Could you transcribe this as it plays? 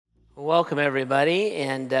Welcome, everybody,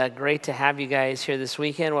 and great to have you guys here this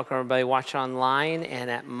weekend. Welcome, everybody watching online and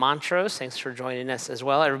at Montrose. Thanks for joining us as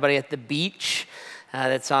well. Everybody at the beach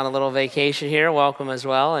that's on a little vacation here, welcome as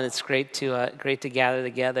well, and it's great to gather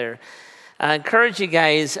together. I encourage you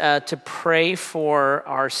guys to pray for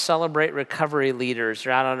our Celebrate Recovery leaders.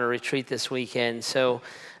 They're out on a retreat this weekend, so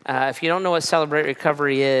if you don't know what Celebrate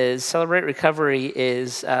Recovery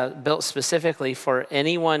is built specifically for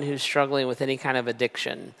anyone who's struggling with any kind of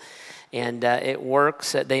addiction. And it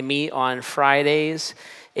works. They meet on Fridays.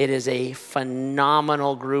 It is a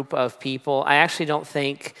phenomenal group of people. I actually don't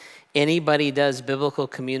think anybody does biblical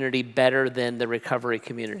community better than the recovery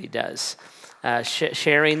community does.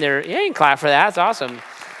 Sharing their, you can clap for that, that's awesome.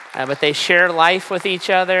 But they share life with each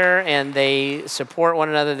other and they support one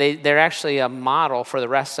another. They're actually a model for the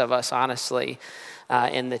rest of us, honestly,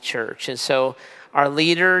 in the church. And so our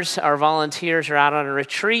leaders, our volunteers are out on a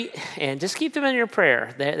retreat, and just keep them in your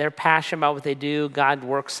prayer. They're passionate about what they do. God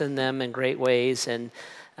works in them in great ways, and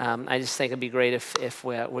I just think it'd be great if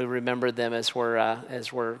we remember them as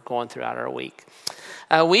we're going throughout our week.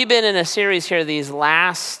 We've been in a series here these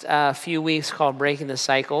last few weeks called Breaking the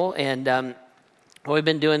Cycle, and what we've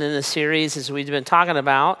been doing in this series is we've been talking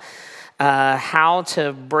about how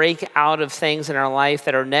to break out of things in our life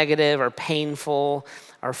that are negative or painful,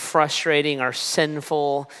 are frustrating, are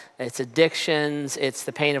sinful. It's addictions, it's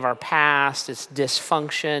the pain of our past, it's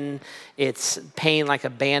dysfunction, it's pain like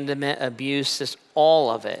abandonment, abuse, just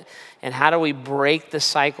all of it. And how do we break the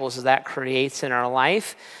cycles that creates in our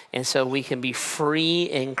life, and so we can be free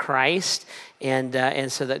in Christ, and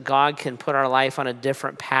so that God can put our life on a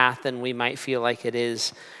different path than we might feel like it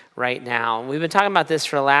is right now. And we've been talking about this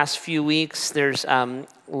for the last few weeks. There's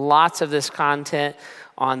lots of this content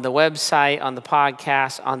on the website, on the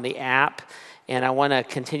podcast, on the app, and I want to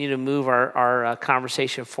continue to move our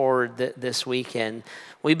conversation forward this weekend.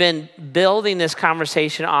 We've been building this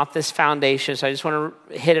conversation off this foundation, so I just want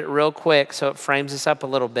to hit it real quick so it frames us up a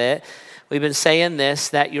little bit. We've been saying this,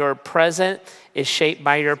 that your present is shaped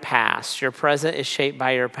by your past. Your present is shaped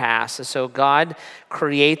by your past. And so God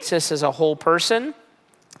creates us as a whole person.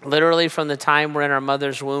 Literally from the time we're in our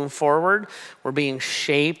mother's womb forward, we're being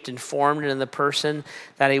shaped and formed into the person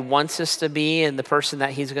that he wants us to be and the person that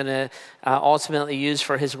he's going to ultimately use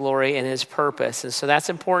for his glory and his purpose. And so that's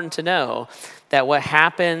important to know, that what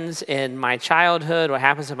happens in my childhood, what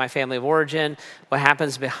happens in my family of origin, what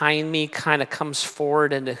happens behind me kind of comes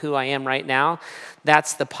forward into who I am right now.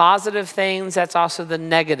 That's the positive things, that's also the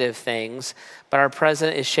negative things, but our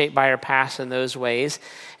present is shaped by our past in those ways.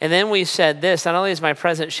 And then we said this, not only is my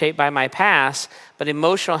present shaped by my past, but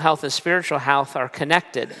emotional health and spiritual health are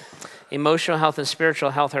connected. Emotional health and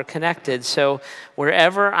spiritual health are connected. So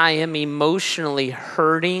wherever I am emotionally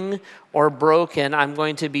hurting or broken, I'm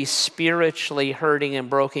going to be spiritually hurting and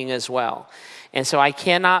broken as well. And so I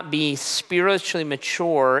cannot be spiritually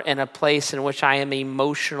mature in a place in which I am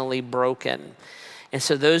emotionally broken. And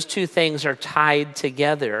so those two things are tied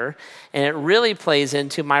together, and it really plays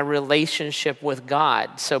into my relationship with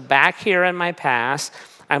God. So back here in my past,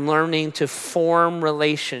 I'm learning to form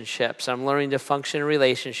relationships. I'm learning to function in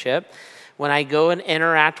relationship. When I go and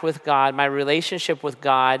interact with God, my relationship with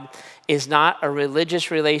God is not a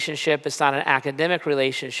religious relationship. It's not an academic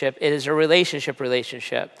relationship. It is a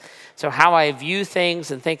relationship. So how I view things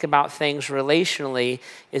and think about things relationally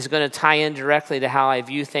is going to tie in directly to how I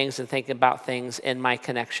view things and think about things in my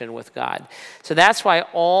connection with God. So that's why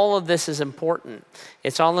all of this is important.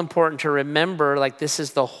 It's all important to remember, like, this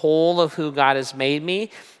is the whole of who God has made me.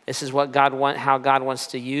 This is what how God wants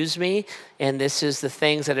to use me. And this is the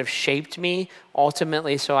things that have shaped me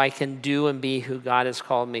ultimately so I can do and be who God has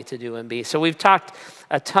called me to do and be. So we've talked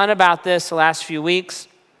a ton about this the last few weeks.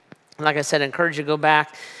 Like I said, I encourage you to go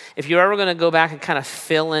back. If you're ever going to go back and kind of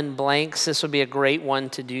fill in blanks, this would be a great one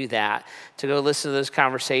to do that, to go listen to those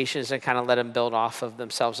conversations and kind of let them build off of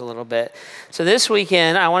themselves a little bit. So this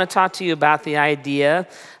weekend, I want to talk to you about the idea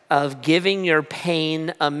of giving your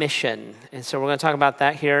pain a mission. And so we're going to talk about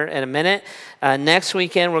that here in a minute. Next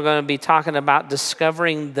weekend, we're going to be talking about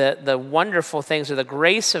discovering the wonderful things or the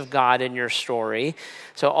grace of God in your story.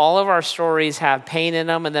 So all of our stories have pain in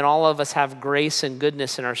them, and then all of us have grace and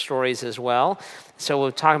goodness in our stories as well. So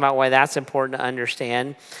we'll talk about why that's important to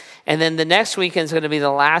understand. And then the next weekend is going to be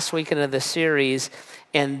the last weekend of the series,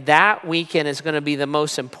 and that weekend is going to be the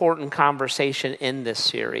most important conversation in this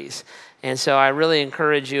series. And so I really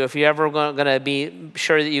encourage you, if you're ever going to be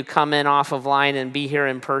sure that you come in off of line and be here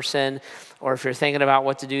in person, or if you're thinking about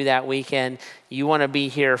what to do that weekend, you want to be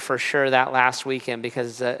here for sure that last weekend,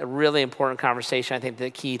 because it's a really important conversation. I think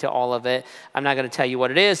the key to all of it, I'm not going to tell you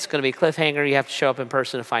what it is. It's going to be a cliffhanger. You have to show up in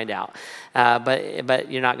person to find out.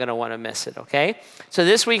 But you're not going to want to miss it, okay? So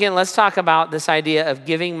this weekend, let's talk about this idea of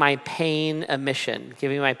giving my pain a mission,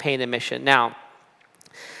 giving my pain a mission. Now,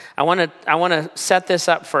 I want to set this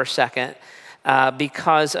up for a second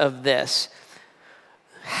because of this.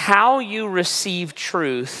 How you receive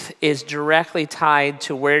truth is directly tied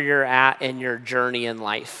to where you're at in your journey in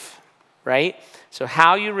life, right? So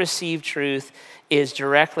how you receive truth is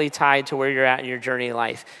directly tied to where you're at in your journey in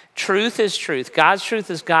life. Truth is truth. God's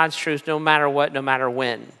truth is God's truth no matter what, no matter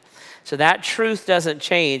when. So that truth doesn't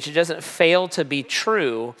change. It doesn't fail to be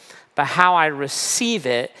true, but how I receive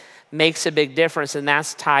it makes a big difference, and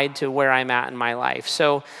that's tied to where I'm at in my life.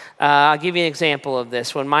 So I'll give you an example of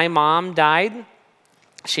this. When my mom died,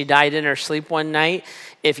 she died in her sleep one night.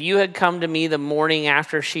 If you had come to me the morning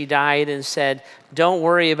after she died and said, don't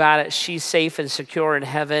worry about it, she's safe and secure in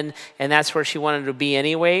heaven, and that's where she wanted to be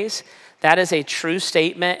anyways, that is a true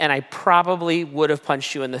statement, and I probably would have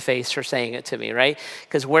punched you in the face for saying it to me, right?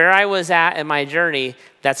 Because where I was at in my journey,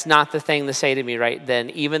 that's not the thing to say to me right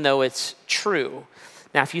then, even though it's true.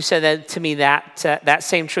 Now, if you said that to me, that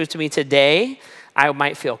same truth to me today, I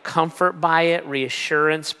might feel comfort by it,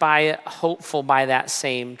 reassurance by it, hopeful by that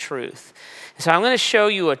same truth. So I'm going to show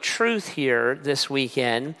you a truth here this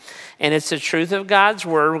weekend, and it's the truth of God's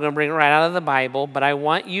word. We're going to bring it right out of the Bible, but I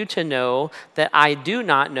want you to know that I do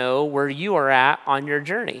not know where you are at on your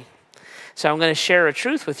journey. So I'm going to share a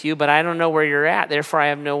truth with you, but I don't know where you're at. Therefore, I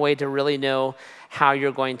have no way to really know how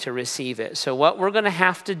you're going to receive it. So what we're going to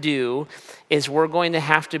have to do is we're going to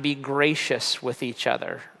have to be gracious with each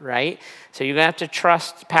other, right? So you're going to have to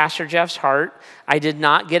trust Pastor Jeff's heart. I did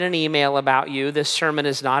not get an email about you. This sermon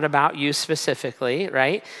is not about you specifically,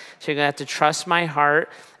 right? So you're going to have to trust my heart,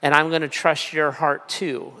 and I'm going to trust your heart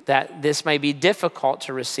too, that this may be difficult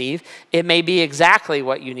to receive. It may be exactly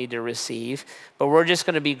what you need to receive, but we're just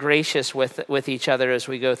going to be gracious with each other as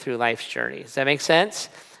we go through life's journey. Does that make sense?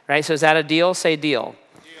 Right, so is that a deal? Say deal.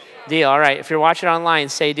 Deal. All right, if you're watching online,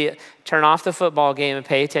 say deal. Turn off the football game and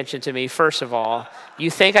pay attention to me, first of all.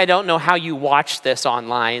 You think I don't know how you watch this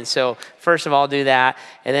online, so first of all, do that,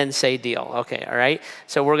 and then say deal. Okay, all right?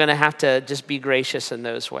 So we're going to have to just be gracious in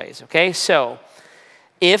those ways, okay? So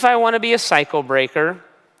if I want to be a cycle breaker,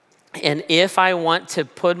 and if I want to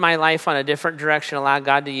put my life on a different direction, allow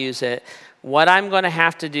God to use it, what I'm going to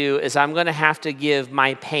have to do is I'm going to have to give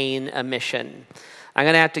my pain a mission. I'm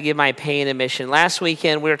going to have to give my pain a mission. Last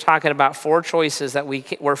weekend, we were talking about 4 choices that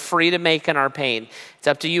we're free to make in our pain. It's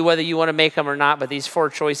up to you whether you want to make them or not, but these 4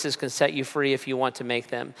 choices can set you free if you want to make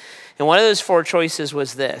them. And one of those 4 choices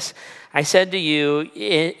was this. I said to you,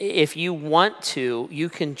 if you want to, you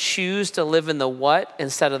can choose to live in the what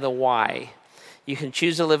instead of the why. You can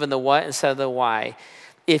choose to live in the what instead of the why.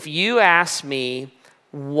 If you ask me,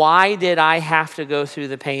 why did I have to go through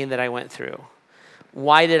the pain that I went through?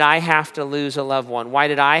 Why did I have to lose a loved one? Why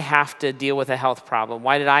did I have to deal with a health problem?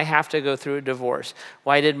 Why did I have to go through a divorce?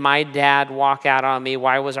 Why did my dad walk out on me?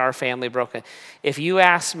 Why was our family broken? If you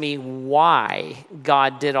ask me why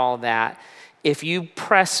God did all that, if you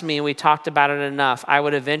press me and we talked about it enough, I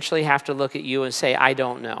would eventually have to look at you and say, I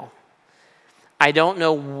don't know. I don't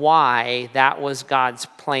know why that was God's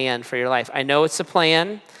plan for your life. I know it's a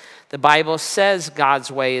plan. The Bible says God's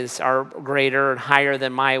ways are greater and higher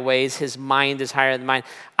than my ways. His mind is higher than mine.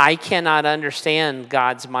 I cannot understand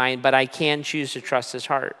God's mind, but I can choose to trust his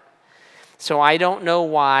heart. So I don't know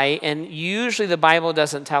why, and usually the Bible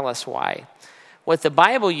doesn't tell us why. What the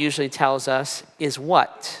Bible usually tells us is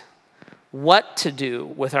what. What to do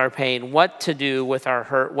with our pain, what to do with our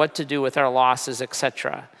hurt, what to do with our losses,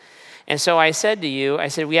 etc. And so I said to you,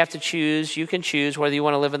 we have to choose. You can choose whether you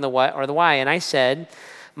want to live in the what or the why. And I said,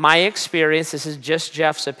 my experience, this is just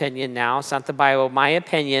Jeff's opinion now, it's not the Bible, my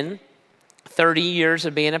opinion, 30 years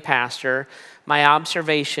of being a pastor, my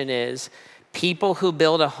observation is people who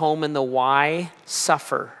build a home in the why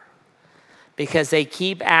suffer because they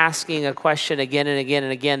keep asking a question again and again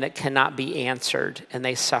and again that cannot be answered, and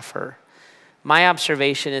they suffer. My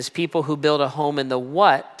observation is people who build a home in the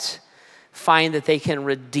what find that they can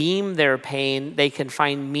redeem their pain, they can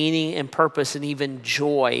find meaning and purpose and even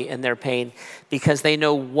joy in their pain because they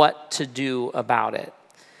know what to do about it.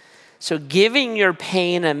 So giving your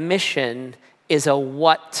pain a mission is a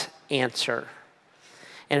what answer.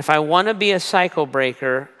 And if I want to be a cycle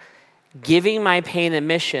breaker, giving my pain a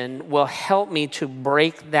mission will help me to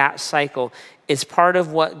break that cycle. It's part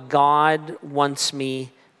of what God wants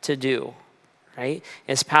me to do, right?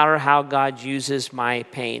 It's power how God uses my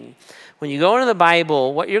pain. When you go into the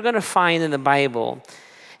Bible, what you're going to find in the Bible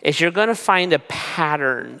is you're going to find a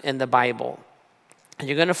pattern in the Bible. And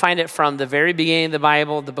you're going to find it from the very beginning of the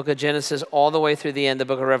Bible, the book of Genesis, all the way through the end, the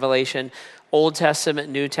book of Revelation, Old Testament,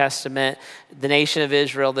 New Testament, the nation of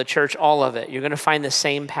Israel, the church, all of it. You're going to find the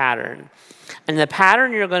same pattern. And the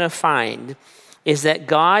pattern you're going to find is that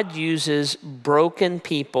God uses broken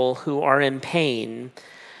people who are in pain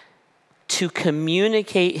to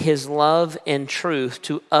communicate his love and truth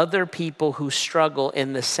to other people who struggle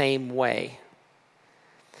in the same way.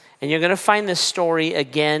 And you're going to find this story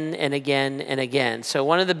again and again and again. So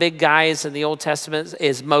one of the big guys in the Old Testament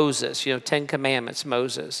is Moses, 10 Commandments,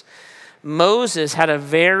 Moses. Moses had a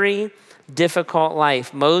very difficult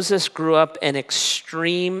life. Moses grew up in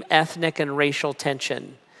extreme ethnic and racial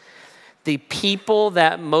tension. The people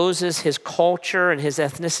that Moses, his culture and his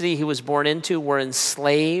ethnicity he was born into were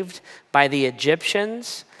enslaved by the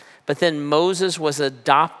Egyptians. But then Moses was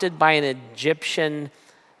adopted by an Egyptian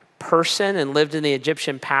person and lived in the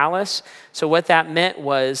Egyptian palace. So what that meant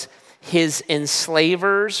was his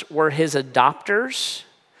enslavers were his adopters.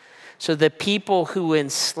 So the people who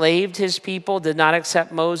enslaved his people did not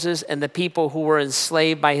accept Moses, and the people who were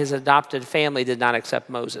enslaved by his adopted family did not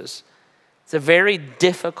accept Moses. It's a very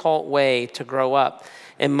difficult way to grow up.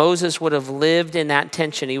 And Moses would have lived in that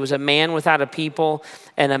tension. He was a man without a people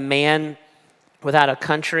and a man without a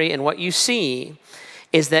country. And what you see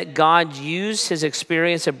is that God used his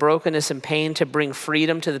experience of brokenness and pain to bring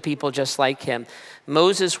freedom to the people just like him.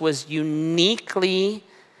 Moses was uniquely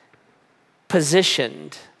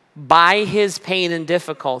positioned by his pain and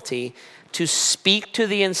difficulty to speak to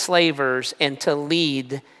the enslavers and to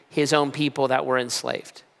lead his own people that were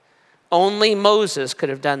enslaved. Only Moses could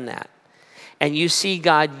have done that. And you see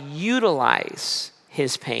God utilize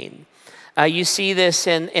his pain. You see this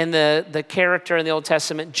in the character in the Old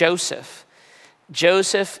Testament, Joseph.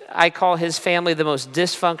 Joseph, I call his family the most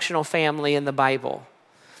dysfunctional family in the Bible.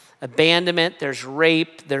 Abandonment, there's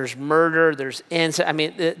rape, there's murder, there's incest. I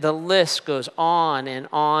mean, the list goes on and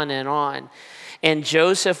on and on. And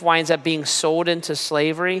Joseph winds up being sold into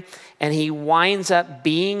slavery, and he winds up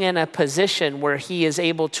being in a position where he is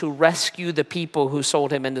able to rescue the people who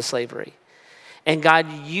sold him into slavery. And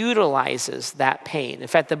God utilizes that pain. In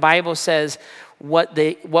fact, the Bible says what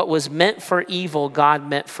was meant for evil, God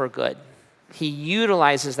meant for good. He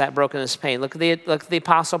utilizes that brokenness pain. Look at the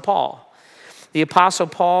Apostle Paul. The Apostle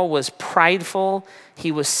Paul was prideful.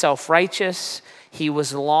 He was self-righteous. He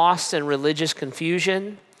was lost in religious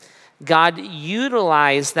confusion. God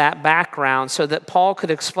utilized that background so that Paul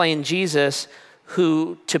could explain Jesus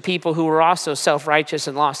to people who were also self-righteous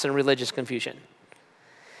and lost in religious confusion.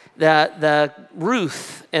 The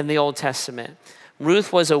Ruth in the Old Testament.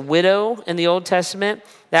 Ruth was a widow in the Old Testament.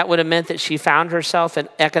 That would have meant that she found herself in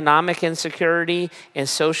economic insecurity and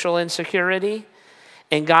social insecurity.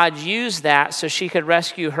 And God used that so she could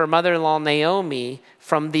rescue her mother-in-law, Naomi,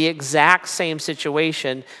 from the exact same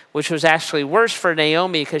situation, which was actually worse for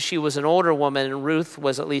Naomi because she was an older woman and Ruth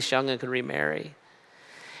was at least young and could remarry.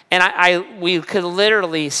 And we could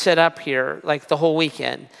literally sit up here like the whole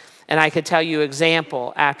weekend, and I could tell you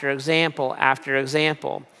example after example after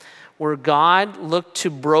example where God looked to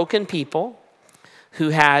broken people who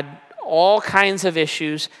had all kinds of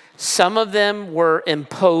issues. Some of them were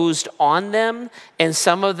imposed on them, and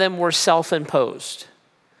some of them were self-imposed.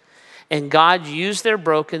 And God used their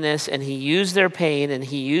brokenness, and he used their pain, and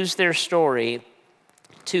he used their story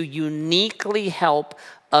to uniquely help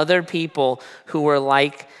other people who were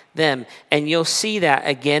like them. And you'll see that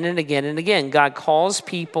again and again and again. God calls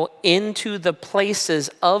people into the places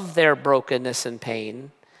of their brokenness and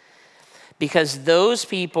pain, because those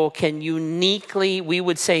people can uniquely, we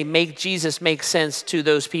would say, make Jesus make sense to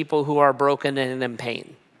those people who are broken and in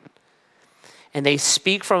pain. And they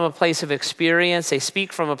speak from a place of experience. They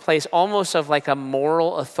speak from a place almost of like a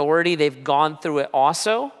moral authority. They've gone through it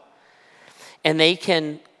also. And they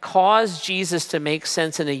can cause Jesus to make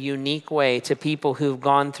sense in a unique way to people who've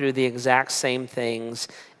gone through the exact same things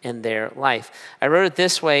in their life. I wrote it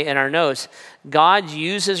this way in our notes. God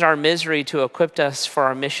uses our misery to equip us for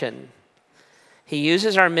our mission. He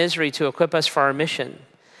uses our misery to equip us for our mission.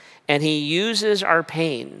 And he uses our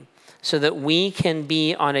pain so that we can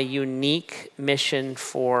be on a unique mission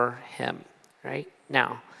for him, right?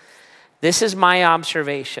 Now, this is my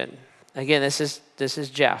observation. Again, this is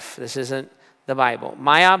Jeff. This isn't the Bible.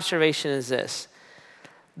 My observation is this.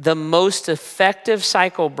 The most effective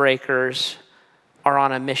cycle breakers are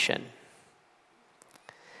on a mission.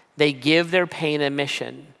 They give their pain a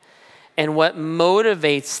mission. And what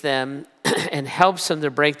motivates them and helps them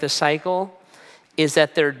to break the cycle is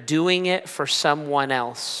that they're doing it for someone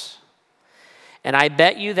else. And I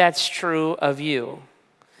bet you that's true of you.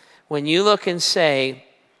 When you look and say,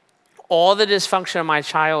 all the dysfunction of my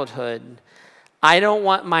childhood, I don't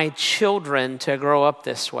want my children to grow up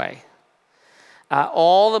this way.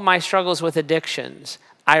 All of my struggles with addictions,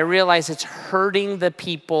 I realize it's hurting the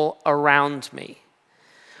people around me.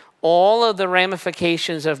 All of the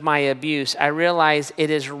ramifications of my abuse, I realize it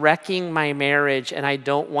is wrecking my marriage, and I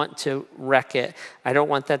don't want to wreck it. I don't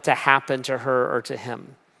want that to happen to her or to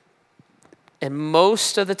him. And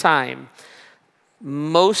most of the time,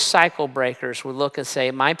 most cycle breakers would look and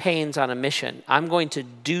say, my pain's on a mission. I'm going to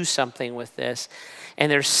do something with this.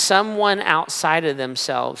 And there's someone outside of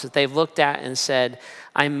themselves that they've looked at and said,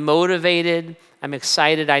 I'm motivated, I'm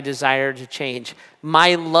excited, I desire to change.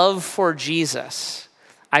 My love for Jesus,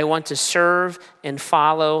 I want to serve and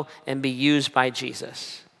follow and be used by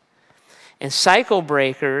Jesus. And cycle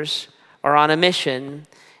breakers are on a mission,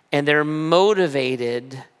 and they're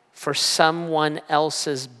motivated for someone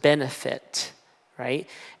else's benefit, right?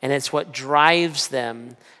 And it's what drives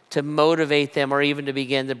them to motivate them or even to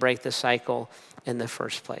begin to break the cycle in the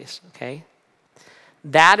first place, okay?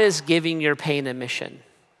 That is giving your pain a mission.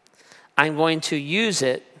 I'm going to use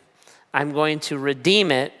it. I'm going to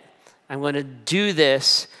redeem it. I'm going to do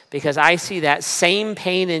this because I see that same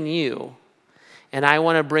pain in you, and I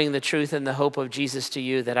want to bring the truth and the hope of Jesus to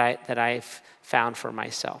you that I've found for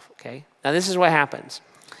myself, okay? Now, this is what happens.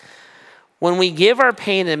 When we give our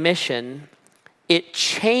pain a mission, it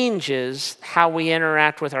changes how we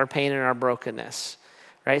interact with our pain and our brokenness,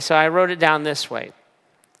 right? So I wrote it down this way.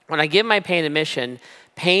 When I give my pain a mission,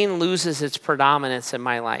 pain loses its predominance in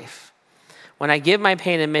my life. When I give my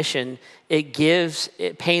pain a mission,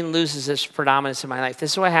 pain loses its predominance in my life.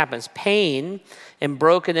 This is what happens. Pain and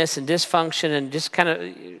brokenness and dysfunction and just kind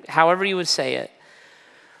of however you would say it,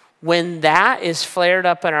 when that is flared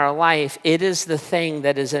up in our life, it is the thing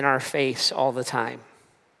that is in our face all the time.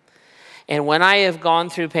 And when I have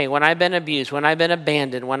gone through pain, when I've been abused, when I've been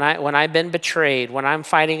abandoned, when I've been betrayed, when I'm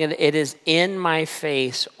fighting it, it is in my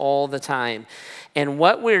face all the time. And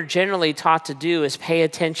what we're generally taught to do is pay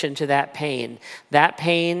attention to that pain. That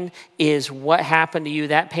pain is what happened to you.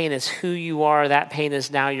 That pain is who you are. That pain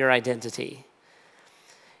is now your identity.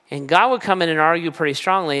 And God would come in and argue pretty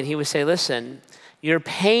strongly, and he would say, listen, your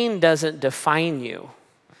pain doesn't define you.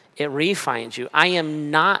 It refines you. I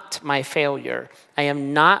am not my failure. I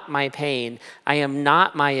am not my pain. I am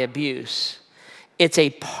not my abuse. It's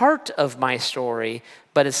a part of my story,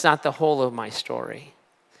 but it's not the whole of my story.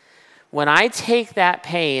 When I take that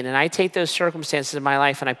pain and I take those circumstances in my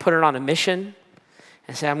life and I put it on a mission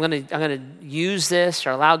and say, I'm going to use this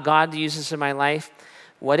or allow God to use this in my life,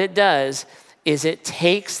 what it does is it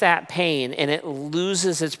takes that pain and it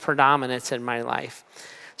loses its predominance in my life.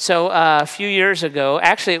 So a few years ago,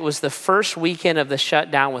 actually it was the first weekend of the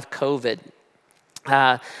shutdown with COVID,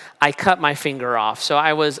 I cut my finger off. So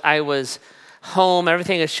I was home,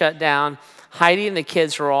 everything was shut down. Heidi and the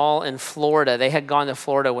kids were all in Florida. They had gone to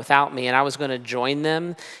Florida without me, and I was going to join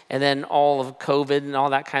them. And then all of COVID and all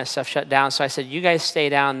that kind of stuff shut down. So I said, you guys stay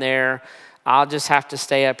down there. I'll just have to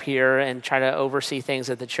stay up here and try to oversee things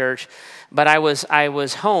at the church. But I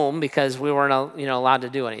was home because we weren't allowed to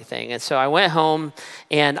do anything. And so I went home,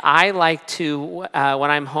 and I like to, when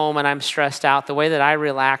I'm home and I'm stressed out, the way that I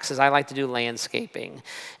relax is I like to do landscaping.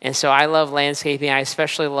 And so I love landscaping. I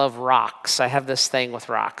especially love rocks. I have this thing with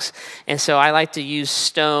rocks. And so I like to use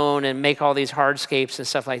stone and make all these hardscapes and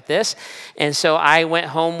stuff like this. And so I went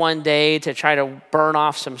home one day to try to burn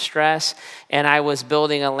off some stress, and I was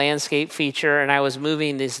building a landscape feature, and I was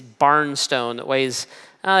moving this barn stone that weighs,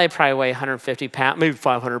 they probably weigh 150 pounds, maybe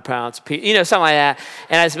 500 pounds, something like that.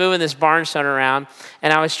 And I was moving this barn stone around,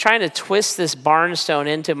 and I was trying to twist this barn stone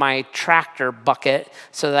into my tractor bucket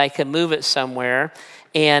so that I could move it somewhere.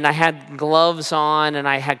 And I had gloves on, and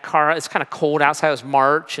I had it's kind of cold outside. It was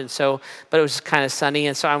March, but it was kind of sunny,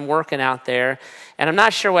 and so I'm working out there. And I'm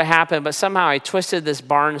not sure what happened, but somehow I twisted this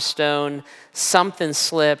barn stone. Something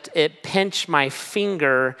slipped. It pinched my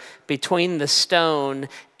finger between the stone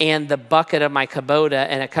and the bucket of my Kubota,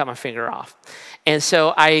 and it cut my finger off. And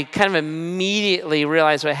so I kind of immediately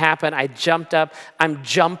realized what happened. I jumped up. I'm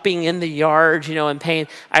jumping in the yard, in pain.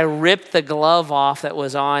 I ripped the glove off that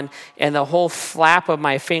was on, and the whole flap of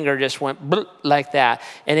my finger just went like that.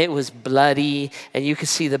 And it was bloody, and you could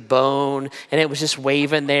see the bone, and it was just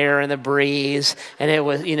waving there in the breeze. And it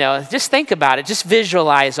was, just think about it. Just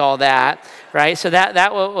visualize all that, right? So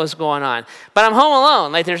that what was going on. But I'm home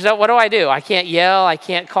alone. Like, what do? I can't yell. I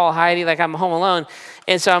can't call Heidi. Like, I'm home alone.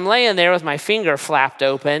 And so I'm laying there with my finger flapped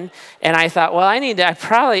open, and I thought, well, I need to go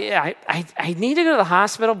to the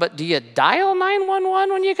hospital, but do you dial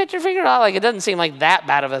 911 when you cut your finger off? Like, it doesn't seem like that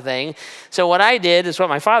bad of a thing. So what I did is what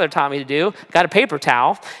my father taught me to do, got a paper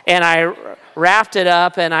towel, and I wrapped it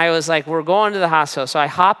up, and I was like, we're going to the hospital. So I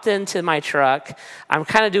hopped into my truck. I'm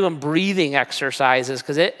kind of doing breathing exercises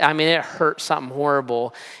because it hurt something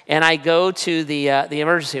horrible. And I go to the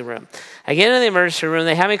emergency room. I get into the emergency room.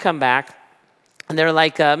 They have me come back, and they're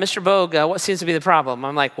like, Mr. Bogue, what seems to be the problem?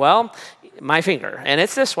 I'm like, well, my finger, and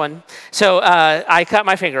it's this one. So I cut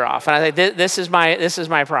my finger off, and I think this is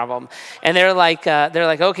my problem. And they're like,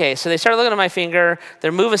 okay. So they start looking at my finger.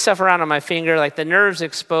 They're moving stuff around on my finger, like the nerve's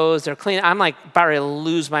exposed. They're clean. I'm like about ready to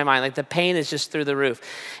lose my mind. Like the pain is just through the roof.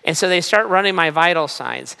 And so they start running my vital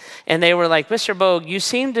signs, and they were like, Mr. Bogue, you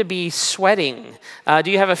seem to be sweating.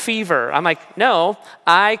 Do you have a fever? I'm like, no,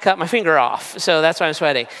 I cut my finger off, so that's why I'm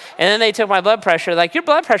sweating. And then they took my blood pressure. Like, your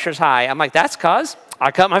blood pressure's high. I'm like, that's cause I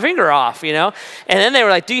cut my finger off, you know? And then they were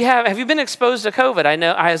like, have you been exposed to COVID?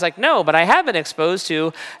 I was like, no, but I have been exposed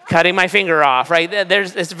to cutting my finger off, right?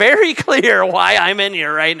 It's very clear why I'm in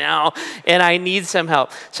here right now, and I need some help.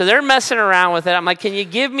 So they're messing around with it. I'm like, can you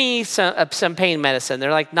give me some pain medicine? They're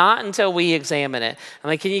like, not until we examine it. I'm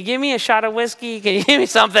like, can you give me a shot of whiskey? Can you give me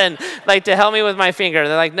something like to help me with my finger?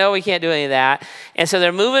 They're like, no, we can't do any of that. And so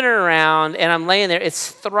they're moving it around, and I'm laying there. It's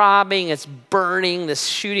throbbing, it's burning, this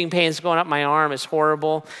shooting pain's going up my arm. It's horrible.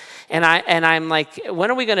 And I'm like, when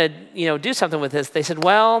are we going to, do something with this? They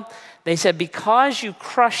said, because you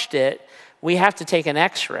crushed it, we have to take an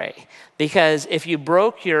X-ray. Because if you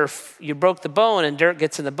broke the bone and dirt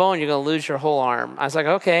gets in the bone, you're going to lose your whole arm. I was like,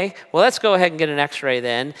 okay, well, let's go ahead and get an X-ray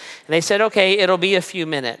then. And they said, okay, it'll be a few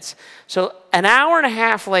minutes. So an hour and a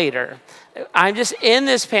half later, I'm just in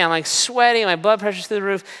this pain. I'm like sweating, my blood pressure's through the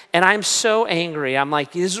roof, and I'm so angry. I'm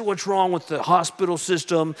like, this is what's wrong with the hospital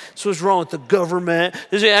system. This is what's wrong with the government.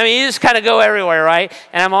 You just kind of go everywhere, right?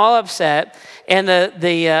 And I'm all upset.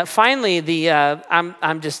 And finally,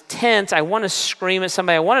 I'm just tense. I want to scream at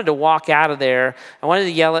somebody. I wanted to walk out of there. I wanted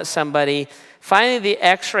to yell at somebody. Finally, the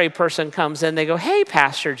X-ray person comes in. They go, hey,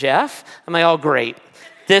 Pastor Jeff. I'm like, oh, great.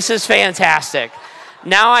 This is fantastic.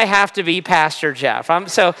 Now I have to be Pastor Jeff.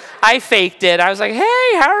 So I faked it. I was like, hey,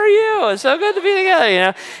 how are you? It's so good to be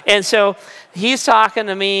together, And so he's talking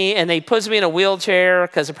to me, and he puts me in a wheelchair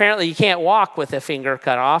because apparently you can't walk with a finger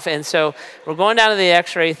cut off. And so we're going down to the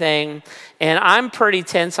X-ray thing, and I'm pretty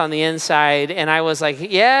tense on the inside. And I was like,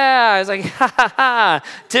 took you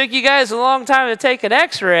guys a long time to take an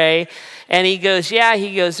X-ray. And he goes,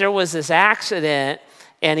 there was this accident.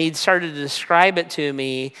 And he started to describe it to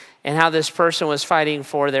me and how this person was fighting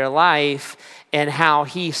for their life and how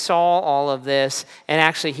he saw all of this, and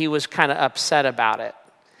actually he was kind of upset about it.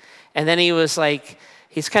 And then he was like,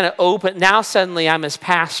 he's kind of open. Now suddenly I'm his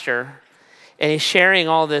pastor, and he's sharing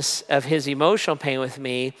all this of his emotional pain with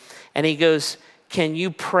me, and he goes, can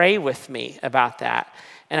you pray with me about that?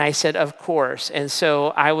 And I said, of course. And so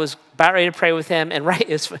I was about ready to pray with him. And right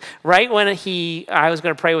when I was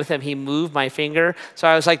going to pray with him, he moved my finger. So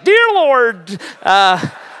I was like, dear Lord,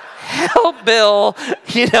 help Bill,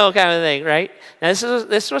 kind of thing, right? Now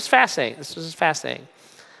this was fascinating. This was fascinating.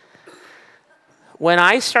 When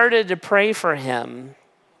I started to pray for him,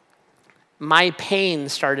 my pain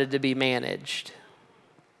started to be managed.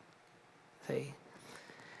 See?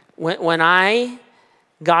 When I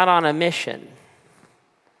got on a mission,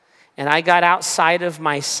 and I got outside of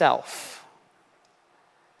myself.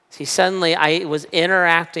 See, suddenly I was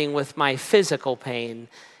interacting with my physical pain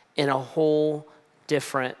in a whole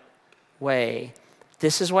different way.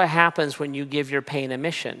 This is what happens when you give your pain a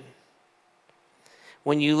mission.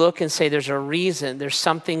 When you look and say there's a reason, there's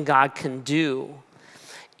something God can do,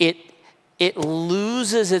 it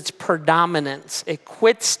loses its predominance. It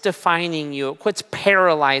quits defining you. It quits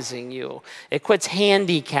paralyzing you. It quits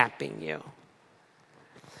handicapping you.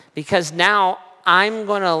 Because now I'm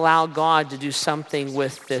going to allow God to do something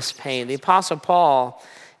with this pain. The Apostle Paul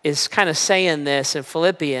is kind of saying this in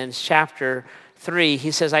Philippians chapter 3.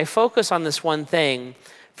 He says, I focus on this one thing,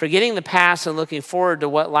 forgetting the past and looking forward to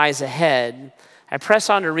what lies ahead. I press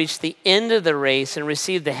on to reach the end of the race and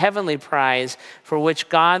receive the heavenly prize for which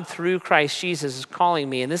God, through Christ Jesus, is calling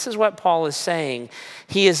me. And this is what Paul is saying.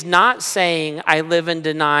 He is not saying, I live in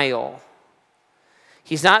denial.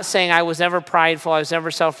 He's not saying I was never prideful, I was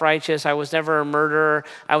never self-righteous, I was never a murderer,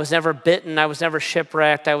 I was never bitten, I was never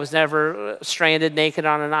shipwrecked, I was never stranded naked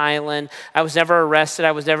on an island, I was never arrested,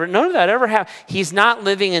 none of that ever happened. He's not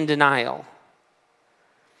living in denial.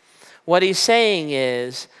 What he's saying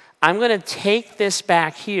is, I'm going to take this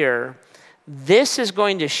back here, this is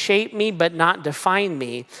going to shape me but not define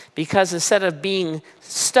me, because instead of being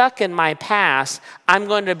stuck in my past, I'm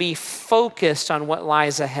going to be focused on what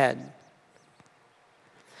lies ahead.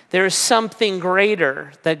 There is something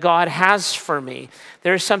greater that God has for me.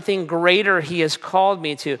 There is something greater he has called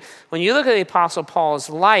me to. When you look at the Apostle Paul's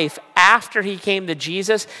life, after he came to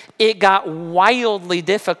Jesus, it got wildly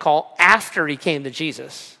difficult after he came to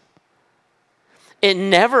Jesus. It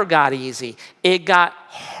never got easy. It got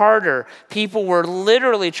harder. People were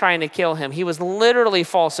literally trying to kill him. He was literally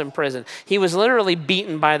false in prison. He was literally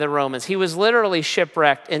beaten by the Romans. He was literally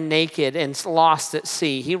shipwrecked and naked and lost at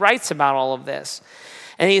sea. He writes about all of this.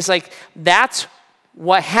 And he's like, that's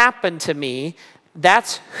what happened to me.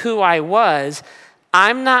 That's who I was.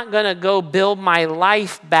 I'm not going to go build my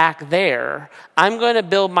life back there. I'm going to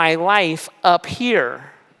build my life up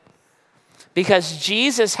here. Because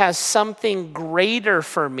Jesus has something greater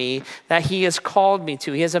for me that he has called me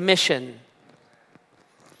to. He has a mission.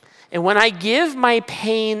 And when I give my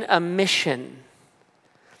pain a mission,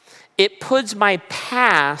 it puts my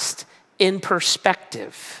past in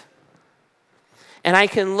perspective. And I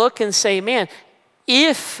can look and say, man,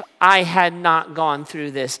 if I had not gone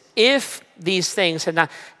through this, if these things had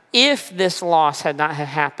not, if this loss had not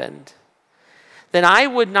happened, then I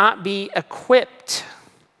would not be equipped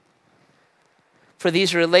for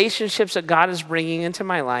these relationships that God is bringing into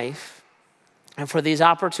my life and for these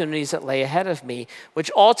opportunities that lay ahead of me,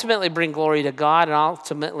 which ultimately bring glory to God and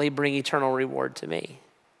ultimately bring eternal reward to me.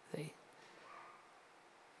 See?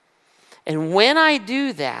 And when I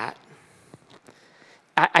do that,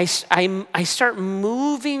 I start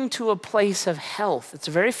moving to a place of health. It's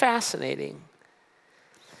very fascinating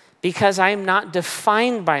because I'm not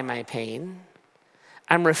defined by my pain.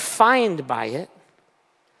 I'm refined by it.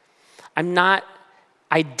 I'm not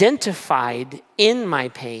identified in my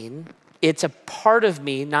pain. It's a part of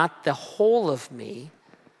me, not the whole of me.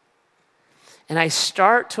 And I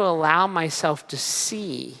start to allow myself to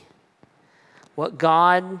see what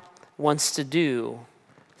God wants to do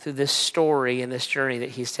through this story and this journey that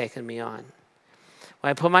he's taken me on. When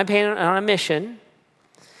I put my pain on a mission,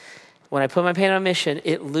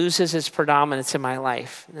 it loses its predominance in my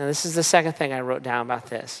life. Now, this is the second thing I wrote down about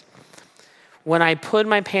this. When I put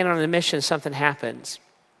my pain on a mission, something happens.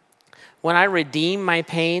 When I redeem my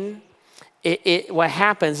pain, what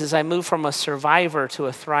happens is I move from a survivor to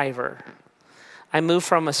a thriver. I move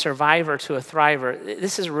from a survivor to a thriver.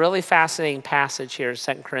 This is a really fascinating passage here in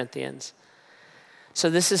 2 Corinthians. So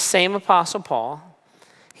this is same Apostle Paul.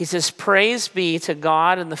 He says, praise be to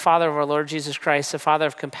God and the Father of our Lord Jesus Christ, the Father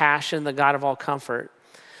of compassion, the God of all comfort,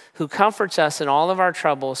 who comforts us in all of our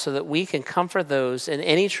troubles so that we can comfort those in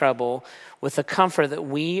any trouble with the comfort that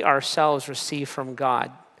we ourselves receive from God.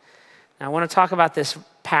 Now, I want to talk about this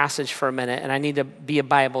passage for a minute, and I need to be a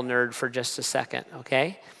Bible nerd for just a second,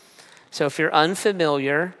 okay? So if you're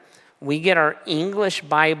unfamiliar, we get our English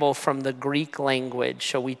Bible from the Greek language,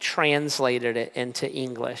 so we translated it into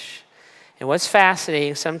English. And what's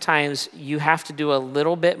fascinating, sometimes you have to do a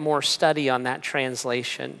little bit more study on that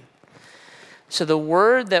translation. So the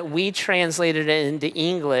word that we translated into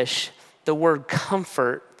English, the word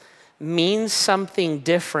comfort, means something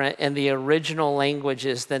different in the original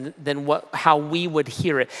languages than how we would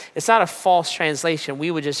hear it. It's not a false translation. We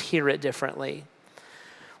would just hear it differently.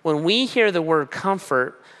 When we hear the word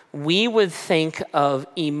comfort, we would think of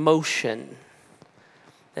emotion,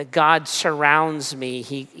 that God surrounds me,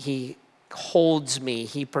 he holds me,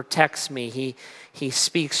 he protects me, he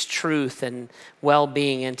speaks truth and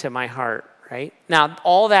well-being into my heart, right? Now,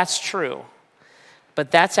 all that's true,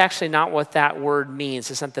 but that's actually not what that word means.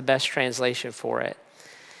 It's not the best translation for it.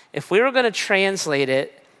 If we were going to translate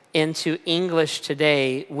it into English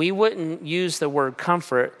today, we wouldn't use the word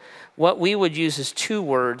comfort. What we would use is two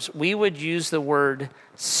words. We would use the word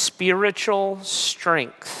spiritual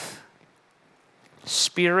strength.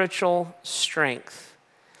 Spiritual strength.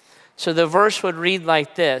 So the verse would read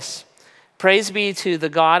like this. Praise be to the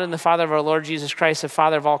God and the Father of our Lord Jesus Christ, the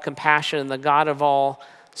Father of all compassion and the God of all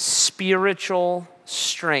spiritual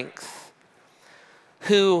strength,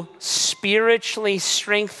 who spiritually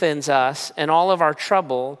strengthens us in all of our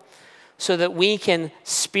trouble so that we can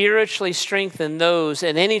spiritually strengthen those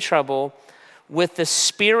in any trouble with the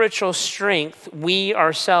spiritual strength we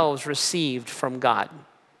ourselves received from God.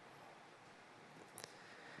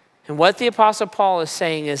 And what the Apostle Paul is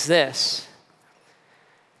saying is this,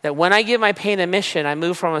 that when I give my pain a mission, I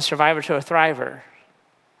move from a survivor to a thriver.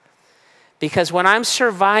 Because when I'm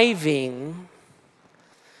surviving,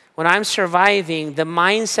 the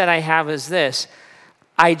mindset I have is this,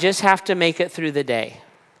 I just have to make it through the day.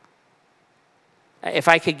 If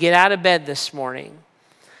I could get out of bed this morning,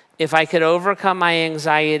 if I could overcome my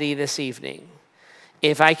anxiety this evening,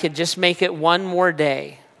 if I could just make it one more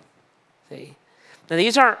day. See? Now,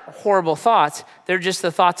 these aren't horrible thoughts. They're just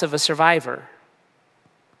the thoughts of a survivor.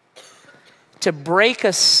 To break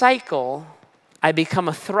a cycle, I become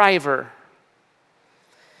a thriver.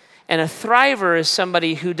 And a thriver is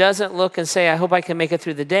somebody who doesn't look and say, I hope I can make it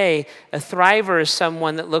through the day. A thriver is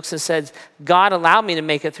someone that looks and says, God allowed me to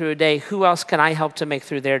make it through a day. Who else can I help to make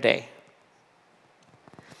through their day?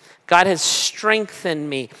 God has strengthened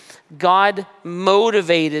me. God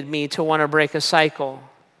motivated me to want to break a cycle.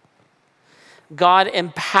 God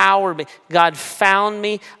empowered me. God found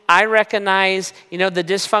me. I recognize, the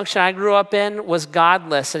dysfunction I grew up in was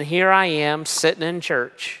godless, and here I am sitting in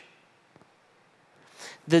church.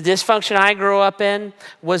 The dysfunction I grew up in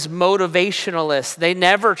was motivationalist. They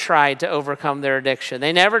never tried to overcome their addiction.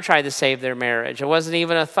 They never tried to save their marriage. It wasn't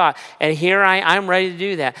even a thought. And here I'm ready to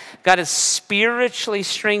do that. God has spiritually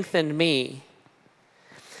strengthened me.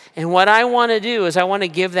 And what I want to do is I want to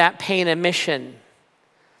give that pain a mission.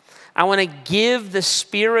 I want to give the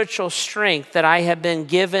spiritual strength that I have been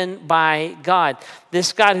given by God.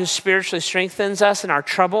 This God who spiritually strengthens us in our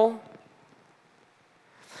trouble.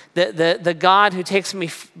 The God who takes me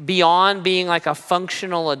beyond being like a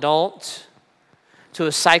functional adult to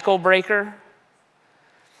a cycle breaker.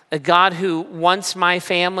 A God who wants my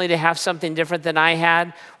family to have something different than I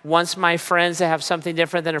had, wants my friends to have something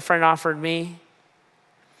different than a friend offered me.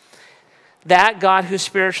 That God who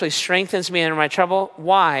spiritually strengthens me in my trouble.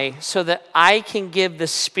 Why? So that I can give the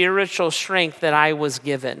spiritual strength that I was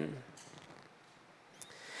given.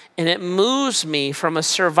 And it moves me from a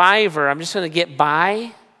survivor, I'm just going to get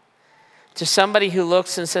by, to somebody who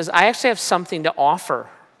looks and says, I actually have something to offer.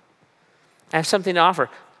 I have something to offer.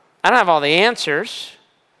 I don't have all the answers.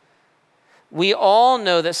 We all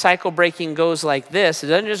know that cycle breaking goes like this. It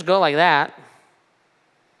doesn't just go like that.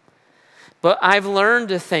 But I've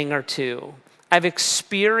learned a thing or two. I've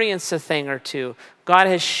experienced a thing or two. God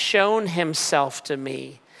has shown himself to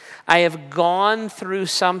me. I have gone through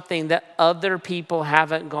something that other people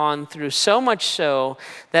haven't gone through, so much so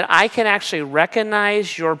that I can actually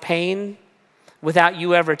recognize your pain without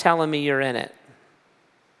you ever telling me you're in it.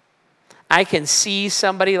 I can see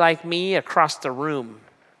somebody like me across the room.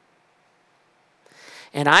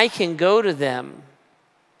 And I can go to them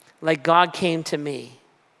like God came to me.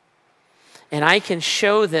 And I can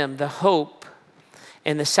show them the hope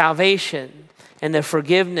and the salvation and the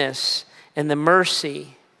forgiveness and the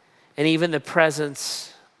mercy and even the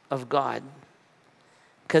presence of God.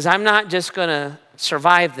 Because I'm not just going to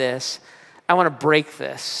survive this. I want to break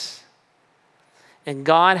this. And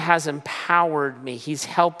God has empowered me. He's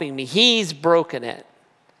helping me. He's broken it.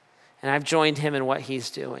 And I've joined him in what he's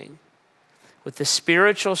doing. With the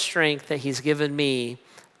spiritual strength that he's given me,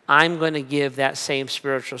 I'm going to give that same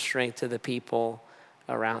spiritual strength to the people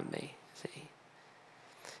around me. See?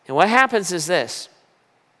 And what happens is this.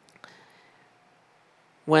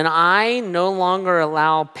 When I no longer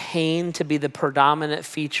allow pain to be the predominant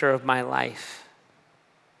feature of my life,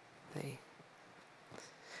 see?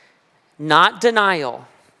 Not denial.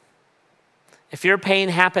 If your pain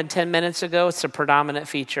happened 10 minutes ago, it's the predominant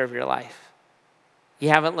feature of your life. You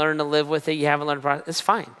haven't learned to live with it. You haven't learned to, it's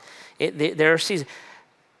fine. There are seasons.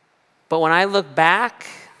 But when I look back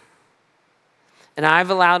and I've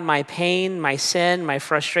allowed my pain, my sin, my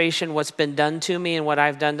frustration, what's been done to me and what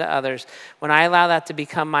I've done to others, when I allow that to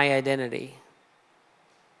become my identity,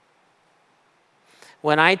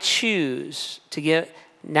 when I choose to give,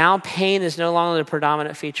 now pain is no longer the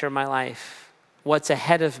predominant feature of my life. What's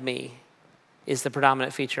ahead of me is the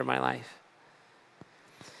predominant feature of my life.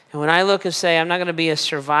 And when I look and say, I'm not going to be a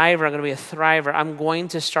survivor, I'm going to be a thriver, I'm going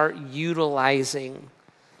to start utilizing,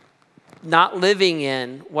 not living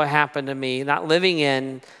in what happened to me, not living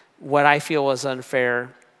in what I feel was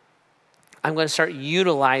unfair. I'm going to start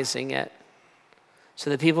utilizing it so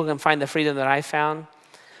that people can find the freedom that I found.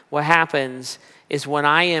 What happens is when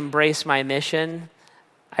I embrace my mission,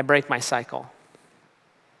 I break my cycle.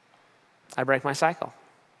 I break my cycle.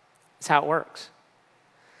 That's how it works.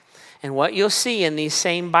 And what you'll see in these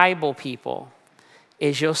same Bible people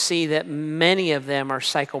is you'll see that many of them are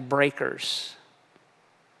cycle breakers.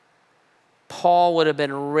 Paul would have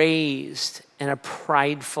been raised in a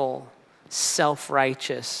prideful,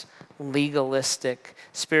 self-righteous, legalistic,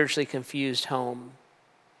 spiritually confused home.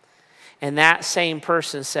 And that same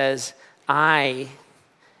person says, I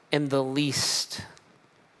am the least.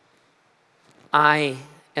 I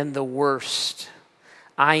am the worst.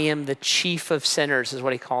 I am the chief of sinners is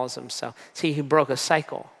what he calls himself. See, he broke a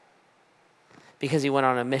cycle because he went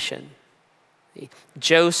on a mission.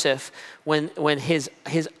 Joseph, when his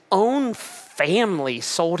own family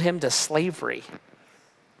sold him to slavery.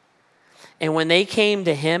 And when they came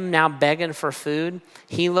to him now begging for food,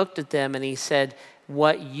 he looked at them and he said,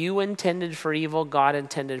 what you intended for evil, God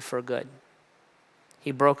intended for good.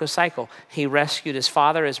 He broke a cycle. He rescued his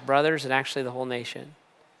father, his brothers, and actually the whole nation.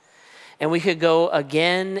 And we could go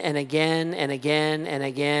again and again and again and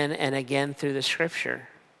again and again through the scripture.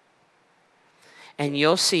 And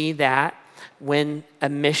you'll see that when a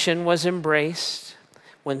mission was embraced,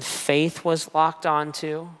 when faith was locked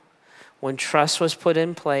onto, when trust was put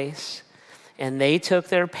in place, and they took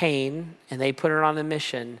their pain and they put it on a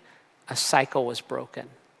mission, a cycle was broken.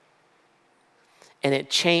 And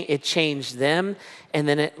it changed them, and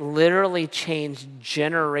then it literally changed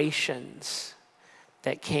generations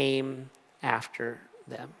that came after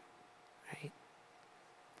them, right?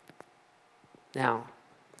 Now,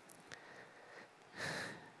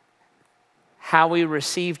 how we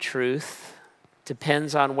receive truth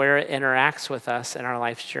depends on where it interacts with us in our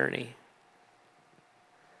life's journey.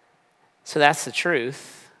 So that's the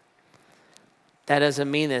truth. That doesn't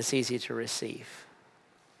mean that it's easy to receive.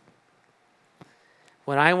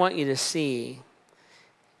 What I want you to see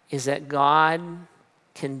is that God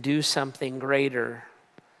can do something greater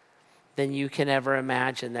than you can ever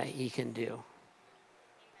imagine that he can do.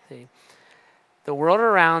 See? The world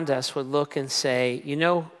around us would look and say, you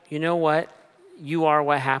know what? You are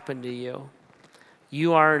what happened to you.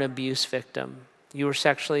 You are an abuse victim. You were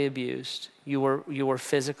sexually abused. You were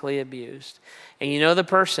physically abused. And you know the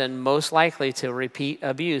person most likely to repeat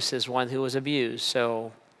abuse is one who was abused.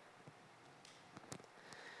 So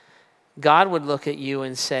God would look at you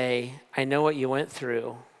and say, I know what you went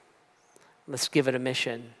through. Let's give it a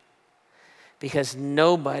mission. Because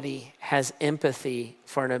nobody has empathy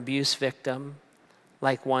for an abuse victim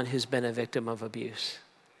like one who's been a victim of abuse.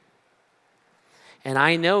 And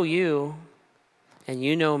I know you, and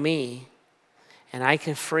you know me, and I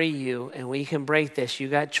can free you, and we can break this. You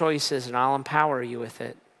got choices, and I'll empower you with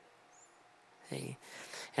it. See?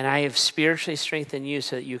 And I have spiritually strengthened you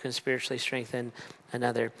so that you can spiritually strengthen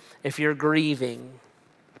another. If you're grieving,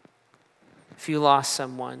 if you lost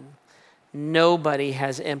someone, nobody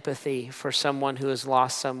has empathy for someone who has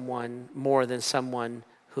lost someone more than someone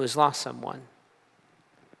who has lost someone.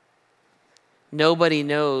 Nobody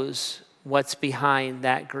knows what's behind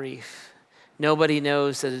that grief. Nobody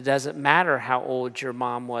knows that it doesn't matter how old your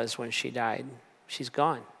mom was when she died. She's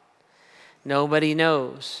gone. Nobody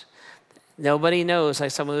knows. Nobody knows,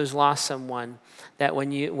 like someone who's lost someone, that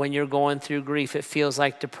when you're going through grief, it feels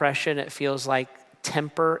like depression, it feels like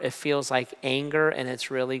temper, it feels like anger, and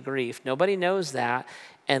it's really grief. Nobody knows that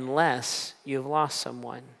unless you've lost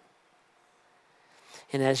someone.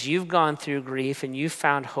 And as you've gone through grief and you've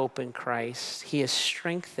found hope in Christ, he has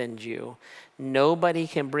strengthened you. Nobody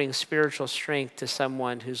can bring spiritual strength to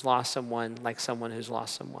someone who's lost someone like someone who's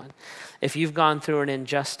lost someone. If you've gone through an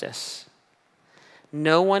injustice,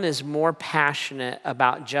 no one is more passionate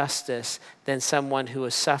about justice than someone who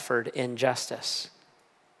has suffered injustice.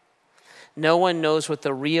 No one knows what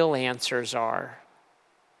the real answers are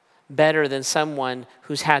better than someone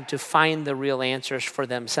who's had to find the real answers for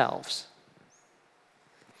themselves.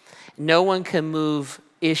 No one can move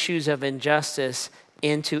issues of injustice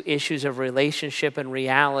into issues of relationship and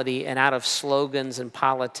reality and out of slogans and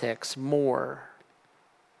politics more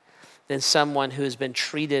than someone who has been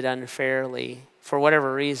treated unfairly for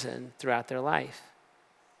whatever reason throughout their life.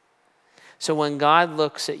 So when God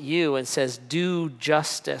looks at you and says, do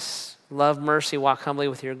justice, love mercy, walk humbly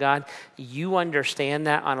with your God, you understand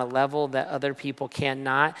that on a level that other people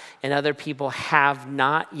cannot and other people have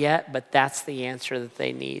not yet, but that's the answer that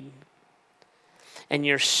they need. And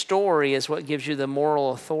your story is what gives you the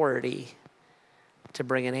moral authority to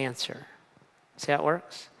bring an answer. See how it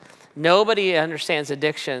works? Nobody understands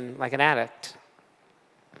addiction like an addict.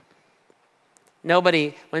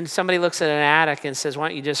 Nobody, when somebody looks at an addict and says, why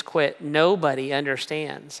don't you just quit? Nobody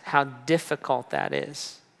understands how difficult that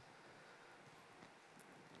is.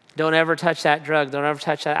 Don't ever touch that drug. Don't ever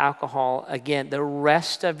touch that alcohol again. The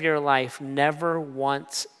rest of your life, never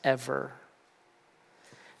once ever.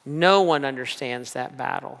 No one understands that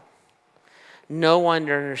battle. No one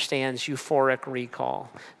understands euphoric recall.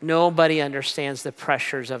 Nobody understands the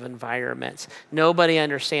pressures of environments. Nobody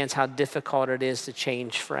understands how difficult it is to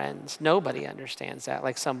change friends. Nobody understands that,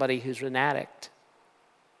 like somebody who's an addict.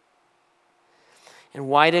 And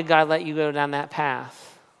why did God let you go down that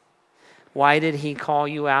path? Why did he call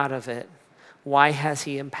you out of it? Why has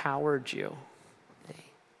he empowered you?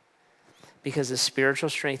 because the spiritual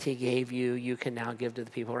strength he gave you, you can now give to the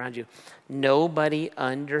people around you. Nobody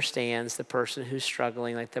understands the person who's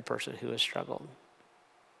struggling like the person who has struggled.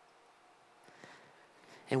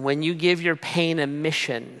 And when you give your pain a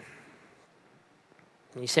mission,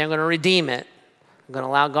 and you say, I'm going to redeem it, I'm going to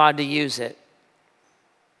allow God to use it.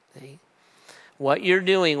 See? What you're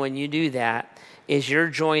doing when you do that is you're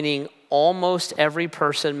joining almost every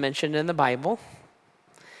person mentioned in the Bible,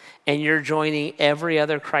 and you're joining every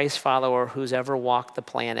other Christ follower who's ever walked the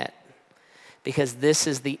planet. Because this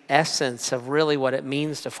is the essence of really what it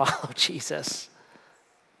means to follow Jesus.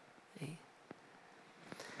 See?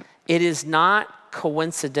 It is not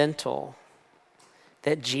coincidental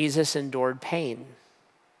that Jesus endured pain.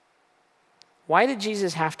 Why did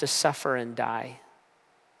Jesus have to suffer and die?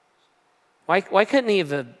 Why couldn't he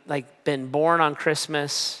have been born on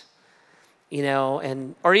Christmas,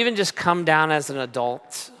 or even just come down as an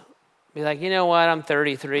adult? Be like, you know what, I'm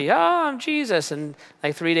 33. Oh, I'm Jesus. And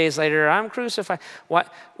 3 days later, I'm crucified.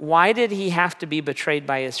 Why did he have to be betrayed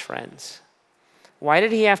by his friends? Why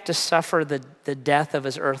did he have to suffer the death of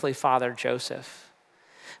his earthly father, Joseph?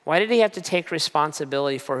 Why did he have to take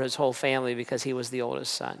responsibility for his whole family because he was the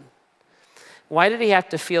oldest son? Why did he have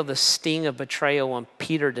to feel the sting of betrayal when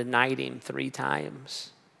Peter denied him 3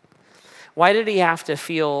 times? Why did he have to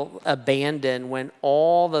feel abandoned when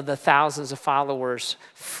all of the thousands of followers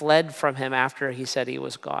fled from him after he said he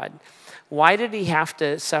was God? Why did he have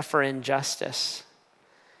to suffer injustice?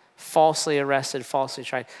 Falsely arrested, falsely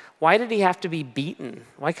tried. Why did he have to be beaten?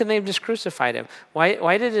 Why couldn't they have just crucified him?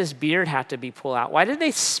 Why did his beard have to be pulled out? Why did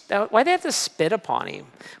they have to spit upon him?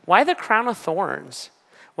 Why the crown of thorns?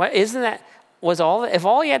 If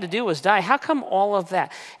all he had to do was die, how come all of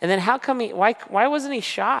that? And then why wasn't he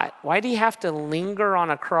shot? Why did he have to linger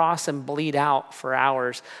on a cross and bleed out for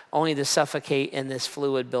hours only to suffocate in this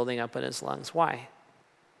fluid building up in his lungs? Why?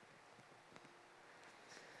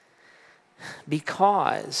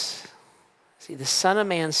 Because, the Son of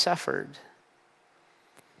Man suffered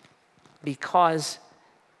because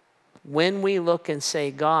when we look and say,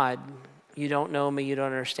 God, you don't know me, you don't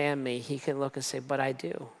understand me, he can look and say, but I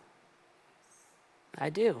do. I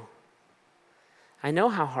do. I know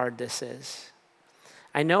how hard this is.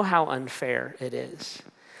 I know how unfair it is.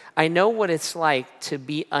 I know what it's like to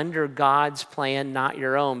be under God's plan, not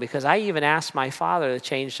your own, because I even asked my Father to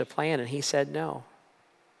change the plan, and he said no.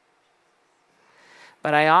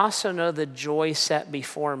 But I also know the joy set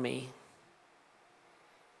before me.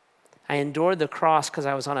 I endured the cross because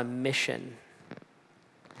I was on a mission.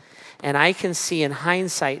 And I can see in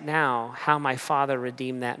hindsight now how my Father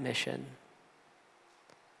redeemed that mission.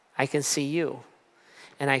 I can see you,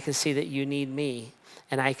 and I can see that you need me,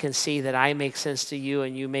 and I can see that I make sense to you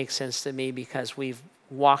and you make sense to me because we've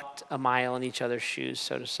walked a mile in each other's shoes,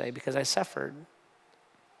 so to say, because I suffered.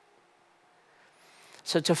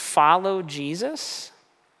 So to follow Jesus,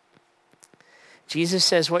 Jesus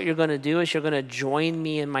says what you're going to do is you're going to join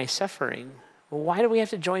me in my suffering. Well, why do we have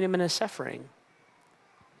to join him in his suffering?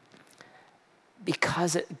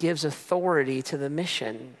 Because it gives authority to the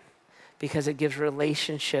mission. Because it gives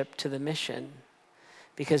relationship to the mission.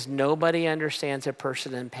 Because nobody understands a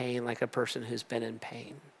person in pain like a person who's been in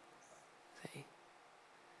pain. See?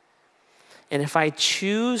 And if I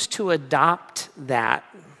choose to adopt that,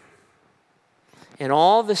 and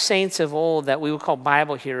all the saints of old that we would call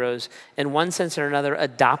Bible heroes, in one sense or another,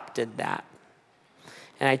 adopted that,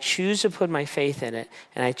 and I choose to put my faith in it,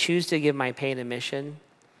 and I choose to give my pain a mission,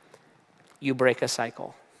 you break a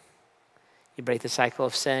cycle. You break the cycle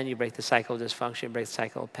of sin, you break the cycle of dysfunction, you break the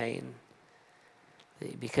cycle of pain.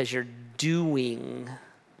 Because you're doing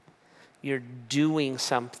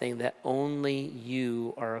something that only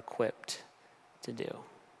you are equipped to do.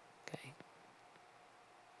 Okay?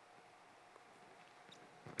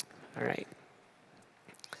 All right.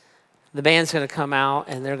 The band's going to come out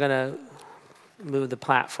and they're going to move the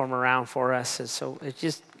platform around for us. And so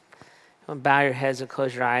just bow your heads and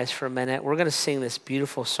close your eyes for a minute. We're going to sing this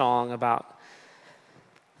beautiful song about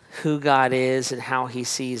who God is and how he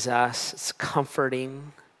sees us. It's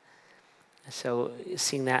comforting. So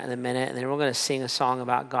sing that in a minute. And then we're going to sing a song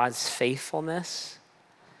about God's faithfulness.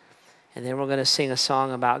 And then we're going to sing a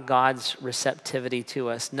song about God's receptivity to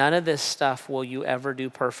us. None of this stuff will you ever do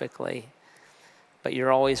perfectly, but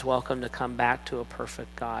you're always welcome to come back to a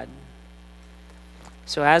perfect God.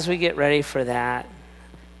 So as we get ready for that,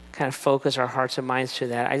 kind of focus our hearts and minds to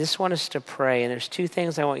that, I just want us to pray. And there's 2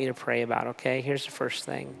 things I want you to pray about, okay? Here's the first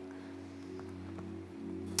thing.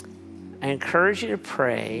 I encourage you to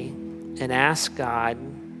pray and ask God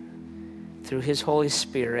through his Holy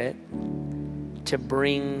Spirit to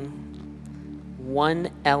bring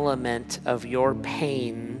one element of your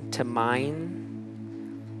pain to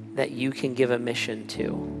mind that you can give a mission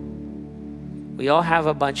to. We all have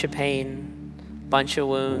a bunch of pain, bunch of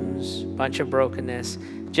wounds, bunch of brokenness,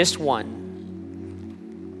 just one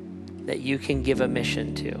that you can give a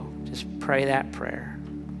mission to. Just pray that prayer.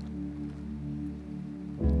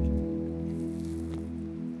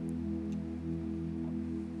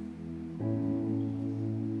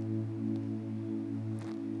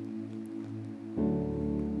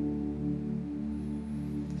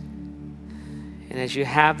 And as you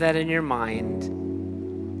have that in your mind,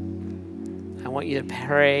 I want you to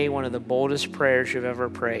pray one of the boldest prayers you've ever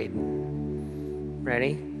prayed.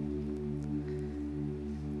 Ready?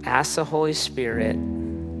 Ask the Holy Spirit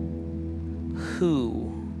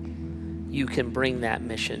who you can bring that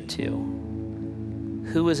mission to.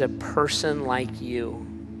 Who is a person like you?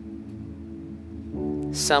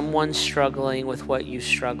 Someone struggling with what you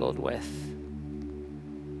struggled with.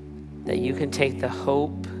 That you can take the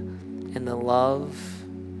hope and the love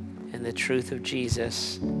and the truth of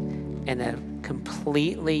Jesus in a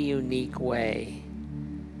completely unique way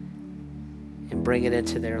and bring it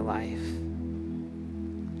into their life.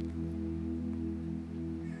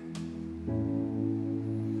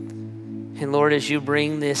 And Lord, as you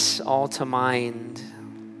bring this all to mind,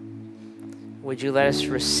 would you let us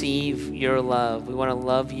receive your love? We want to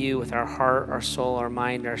love you with our heart, our soul, our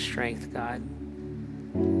mind, our strength, God.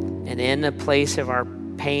 And in the place of our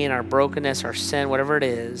pain, our brokenness, our sin, whatever it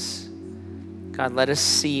is, God, let us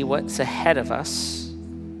see what's ahead of us.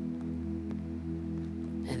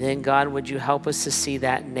 And then, God, would you help us to see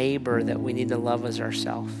that neighbor that we need to love as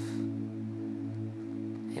ourselves?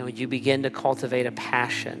 And would you begin to cultivate a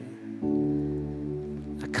passion,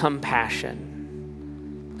 a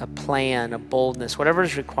compassion, a plan, a boldness, whatever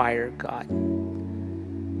is required, God,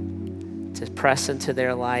 to press into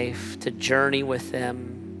their life, to journey with them,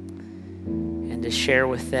 and to share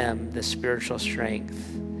with them the spiritual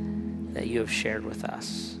strength that you have shared with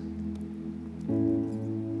us.